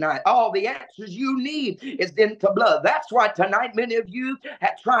blood tonight. All the answers you need is in the blood. That's why tonight many of you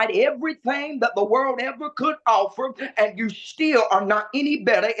have tried everything that the world ever could offer, and you still are not any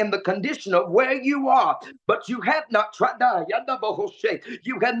better in the condition of where you are. But you have not tried.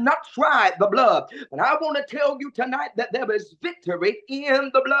 You have not tried the blood. And I want to tell you tonight that there is victory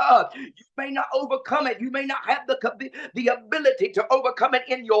in the blood. You may not overcome it. You may not have the ability to overcome it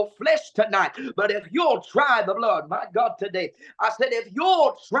in your flesh tonight. But if you'll try the blood, my God, today, I said, if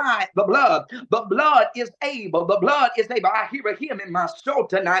you'll try the blood is able. The blood is able. I hear a hymn in my soul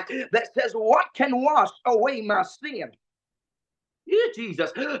tonight that says, what can wash away my sin?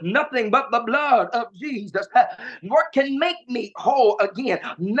 Jesus, nothing but the blood of Jesus. What can make me whole again?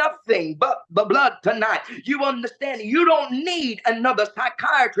 Nothing but the blood tonight. You understand? You don't need another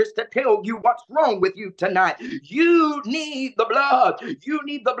psychiatrist to tell you what's wrong with you tonight. You need the blood. You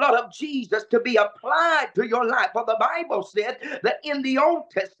need the blood of Jesus to be applied to your life. For the Bible said that in the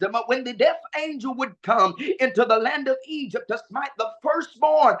Old Testament, when the death angel would come into the land of Egypt to smite the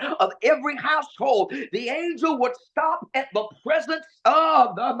firstborn of every household, the angel would stop at the presence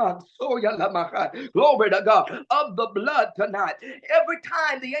of the glory to God, of the blood tonight. Every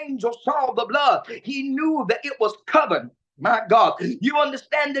time the angel saw the blood, he knew that it was covered. My God, you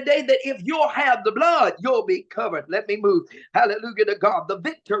understand today that if you'll have the blood, you'll be covered. Let me move. Hallelujah to God. The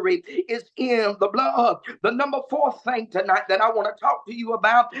victory is in the blood. The number 4 thing tonight that I want to talk to you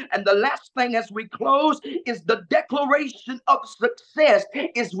about, and the last thing as we close, is the declaration of success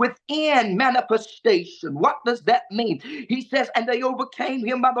is within manifestation. What does that mean? He says, and they overcame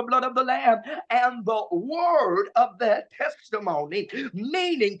him by the blood of the Lamb and the word of their testimony.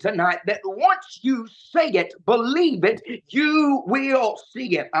 Meaning tonight that once you say it, believe it, you will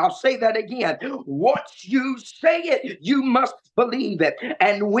see it. I'll say that again. Once you say it, you must believe it.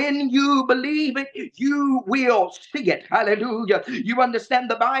 And when you believe it, you will see it. Hallelujah. You understand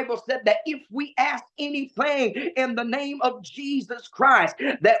the Bible said that if we ask anything in the name of Jesus Christ,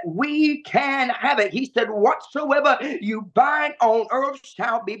 that we can have it. He said, whatsoever you bind on earth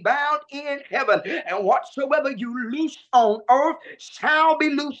shall be bound in heaven, and whatsoever you loose on earth shall be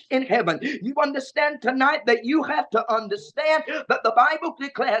loosed in heaven. You understand tonight that you have to understand that the Bible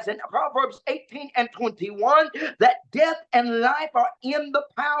declares in Proverbs 18 and 21 that death and life are in the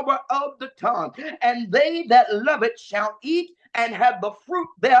power of the tongue, and they that love it shall eat and have the fruit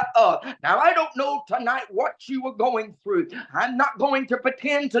thereof. Now, I don't know tonight what you are going through. I'm not going to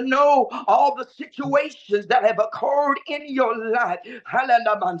pretend to know all the situations that have occurred in your life. I'm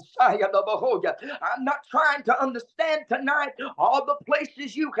not trying to understand tonight all the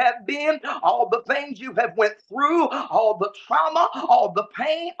places you have been, all the things you have went through, all the trauma, all the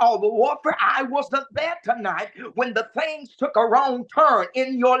pain, all the warfare. I wasn't there tonight when the things took a wrong turn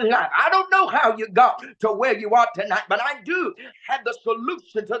in your life. I don't know how you got to where you are tonight, but I do have the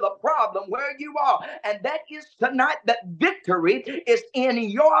solution to the problem where you are, and that is tonight that victory is in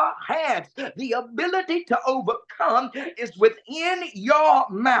your hands. The ability to overcome is within your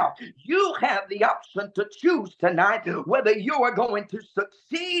mouth. You have the option to choose tonight whether you are going to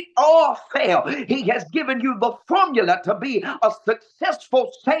succeed or fail. He has given you the formula to be a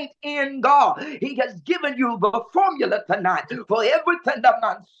successful saint in God. He has given you the formula tonight for everything that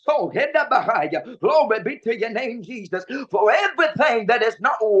my soul, glory be to your name, Jesus, for everything that is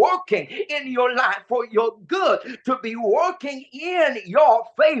not working in your life for your good to be working in your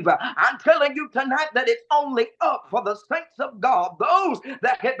favor. I'm telling you tonight that it's only up for the saints of God, those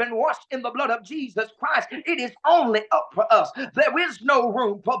that have been washed in the blood of Jesus Christ. It is only up for us. There is no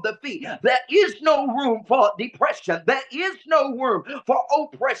room for defeat. There is no room for depression. There is no room for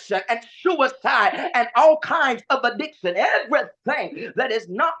oppression and suicide and all kinds of addiction. Everything that is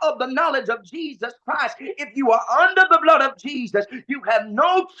not of the knowledge of Jesus Christ, if you are under the blood of Jesus, you have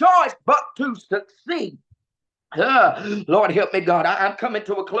no choice but to succeed. Lord, help me, God. I'm coming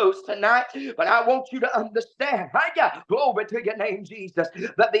to a close tonight, but I want you to understand, glory to your name, Jesus,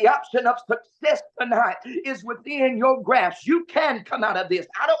 that the option of success tonight is within your grasp. You can come out of this.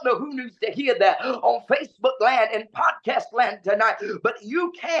 I don't know who needs to hear that on Facebook land and podcast land tonight, but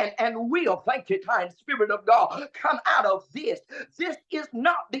you can and will, thank you, kind Spirit of God, come out of this. This is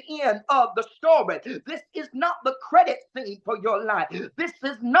not the end of the story. This is not the credit scene for your life. This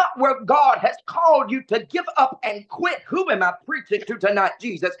is not where God has called you to give up and quit. Who am I preaching to tonight,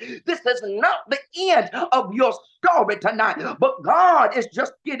 Jesus? This is not the end of your story tonight, but God is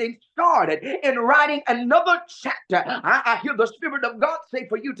just getting started in writing another chapter. I hear the Spirit of God say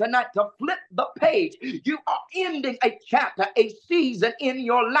for you tonight to flip the page. You are ending a chapter, a season in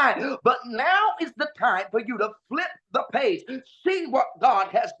your life, but now is the time for you to flip the page. See what God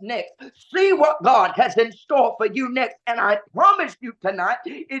has next. See what God has in store for you next. And I promise you tonight,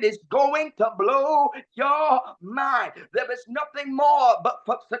 it is going to blow your mind. There is nothing more but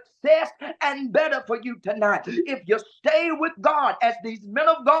for success and better for you tonight. If you stay with God, as these men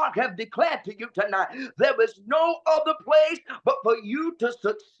of God have declared to you tonight, there is no other place but for you to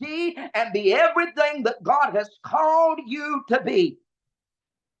succeed and be everything that God has called you to be.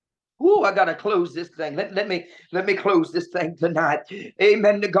 Ooh, I gotta close this thing. Let me close this thing tonight.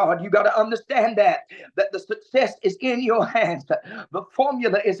 Amen to God. You gotta understand that the success is in your hands. The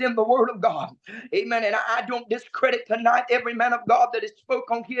formula is in the Word of God. Amen. And I don't discredit tonight every man of God that has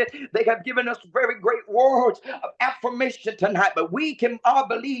spoke on here. They have given us very great words of affirmation tonight. But we can all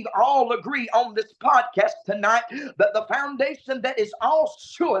believe, all agree on this podcast tonight that the foundation that is all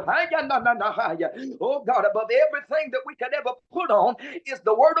sure, oh God, above everything that we could ever put on is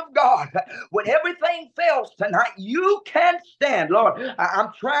the Word of God. When everything fails tonight, you can stand. Lord,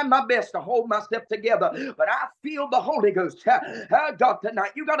 I'm trying my best to hold myself together, but I feel the Holy Ghost. God,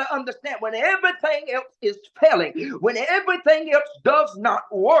 tonight, you got to understand when everything else is failing, when everything else does not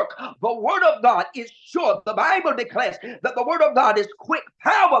work, the Word of God is sure. The Bible declares that the Word of God is quick,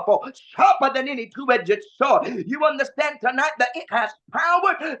 powerful, sharper than any two-edged sword. You understand tonight that it has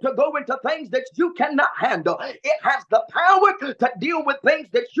power to go into things that you cannot handle. It has the power to deal with things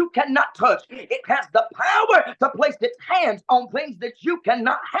that you cannot touch. It has the power to place its hands on things that you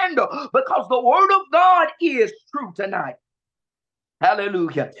cannot handle, because the word of God is true tonight.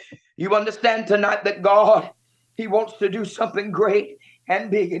 Hallelujah. You understand tonight that God, he wants to do something great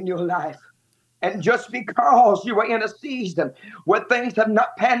and big in your life. And just because you are in a season where things have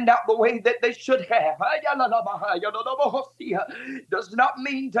not panned out the way that they should have, does not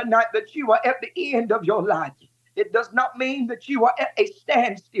mean tonight that you are at the end of your life. It does not mean that you are at a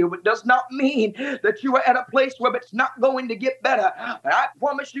standstill. It does not mean that you are at a place where it's not going to get better. But I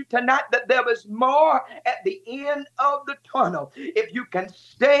promise you tonight that there is more at the end of the tunnel. If you can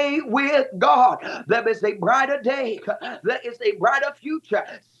stay with God, there is a brighter day. There is a brighter future.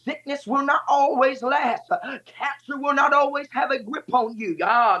 Sickness will not always last. Cancer will not always have a grip on you.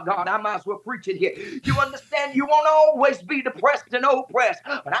 Ah, God, I might as well preach it here. You understand? You won't always be depressed and oppressed.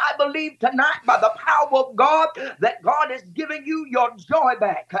 But I believe tonight, by the power of God, that God is giving you your joy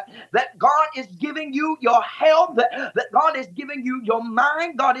back. That God is giving you your health. That God is giving you your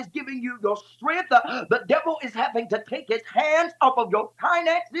mind. God is giving you your strength. The devil is having to take his hands off of your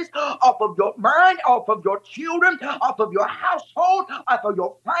finances, off of your mind, off of your children, off of your household, off of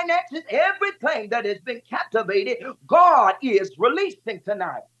your finances, everything that has been captivated, God is releasing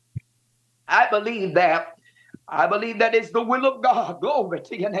tonight. I believe that is the will of God. Glory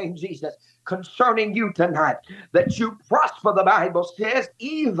to your name, Jesus, concerning you tonight, that you prosper, the Bible says,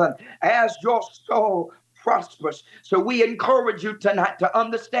 even as your soul prospers. So we encourage you tonight to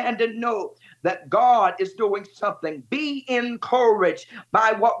understand and know that God is doing something. Be encouraged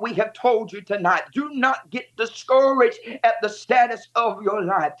by what we have told you tonight. Do not get discouraged at the status of your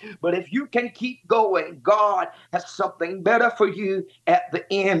life. But if you can keep going, God has something better for you at the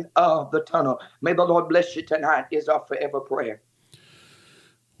end of the tunnel. May the Lord bless you tonight is our forever prayer.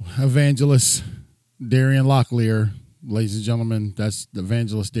 Evangelist Darian Locklear, ladies and gentlemen, that's the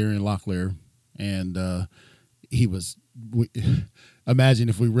evangelist Darian Locklear. And imagine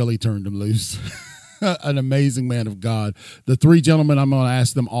if we really turned him loose. An amazing man of God. The three gentlemen, I'm going to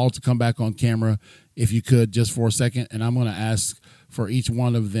ask them all to come back on camera, if you could, just for a second. And I'm going to ask for each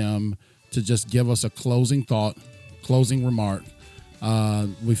one of them to just give us a closing thought, closing remark.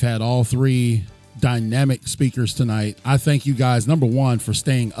 We've had all three dynamic speakers tonight. I thank you guys, number one, for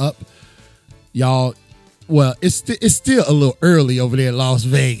staying up. Y'all, well, it's still a little early over there in Las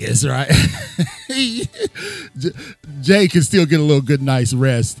Vegas, right? Jay can still get a little good night's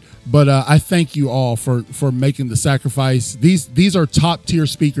rest. But I thank you all for making the sacrifice. These are top tier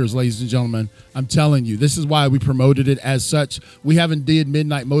speakers, ladies and gentlemen. I'm telling you, this is why we promoted it as such. We haven't did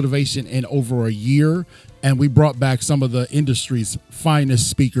Midnight Motivation in over a year, and we brought back some of the industry's finest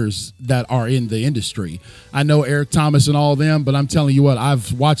speakers that are in the industry. I know Eric Thomas and all of them, but I'm telling you what,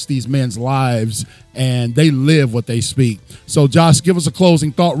 I've watched these men's lives, and they live what they speak. So, Josh, give us a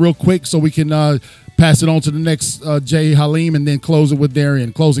closing thought real quick so we can pass it on to the next Jay Halim, and then close it with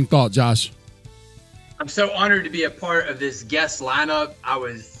Darian. Closing thought, Josh. I'm so honored to be a part of this guest lineup. I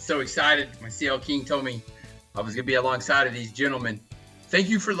was so excited. My CL King told me I was going to be alongside of these gentlemen. Thank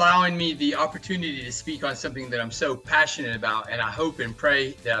you for allowing me the opportunity to speak on something that I'm so passionate about, and I hope and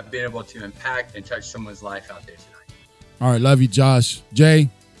pray that I've been able to impact and touch someone's life out there tonight. All right, love you, Josh. Jay?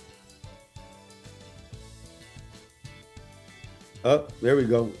 Oh, there we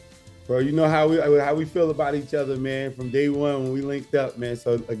go. Bro, you know how we feel about each other, man, from day one when we linked up, man.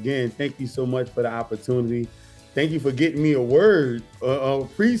 So, again, thank you so much for the opportunity. Thank you for getting me a word, a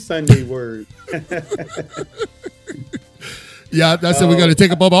pre-Sunday word. Yeah, that's it. We got to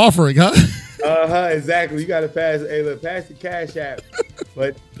take up an offering, huh? Exactly. You got to pass the cash app.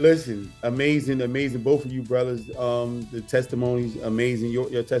 But listen, amazing. Both of you brothers. The testimonies, amazing.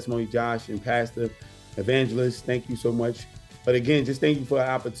 Your testimony, Josh and Pastor Evangelist. Thank you so much. But again, just thank you for the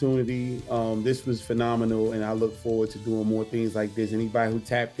opportunity. This was phenomenal, and I look forward to doing more things like this. Anybody who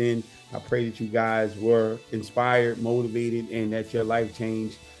tapped in, I pray that you guys were inspired, motivated, and that your life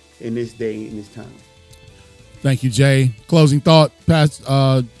changed in this day, in this time. Thank you, Jay. Closing thought,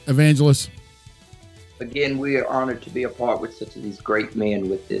 Pastor Evangelist. Again, we are honored to be a part with such of these great men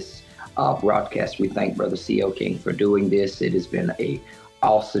with this broadcast. We thank Brother C.O. King for doing this. It has been an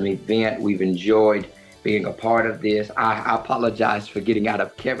awesome event. We've enjoyed being a part of this. I apologize for getting out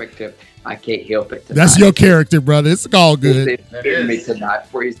of character. I can't help it tonight. That's your character, brother. It's all good. It's me tonight.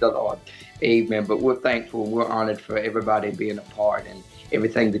 Praise the Lord. Amen. But we're thankful. We're honored for everybody being a part, and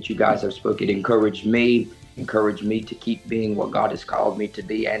everything that you guys have spoken encouraged me to keep being what God has called me to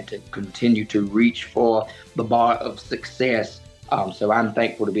be, and to continue to reach for the bar of success So I'm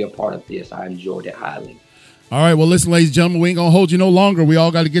thankful to be a part of this. I enjoyed it highly. All right. Well, listen, ladies and gentlemen, we ain't going to hold you no longer. We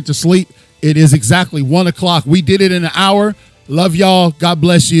all got to get to sleep. It is exactly 1 o'clock. We did it in an hour. Love y'all. God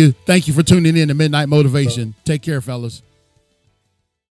bless you. Thank you for tuning in to Midnight Motivation. Take care, fellas.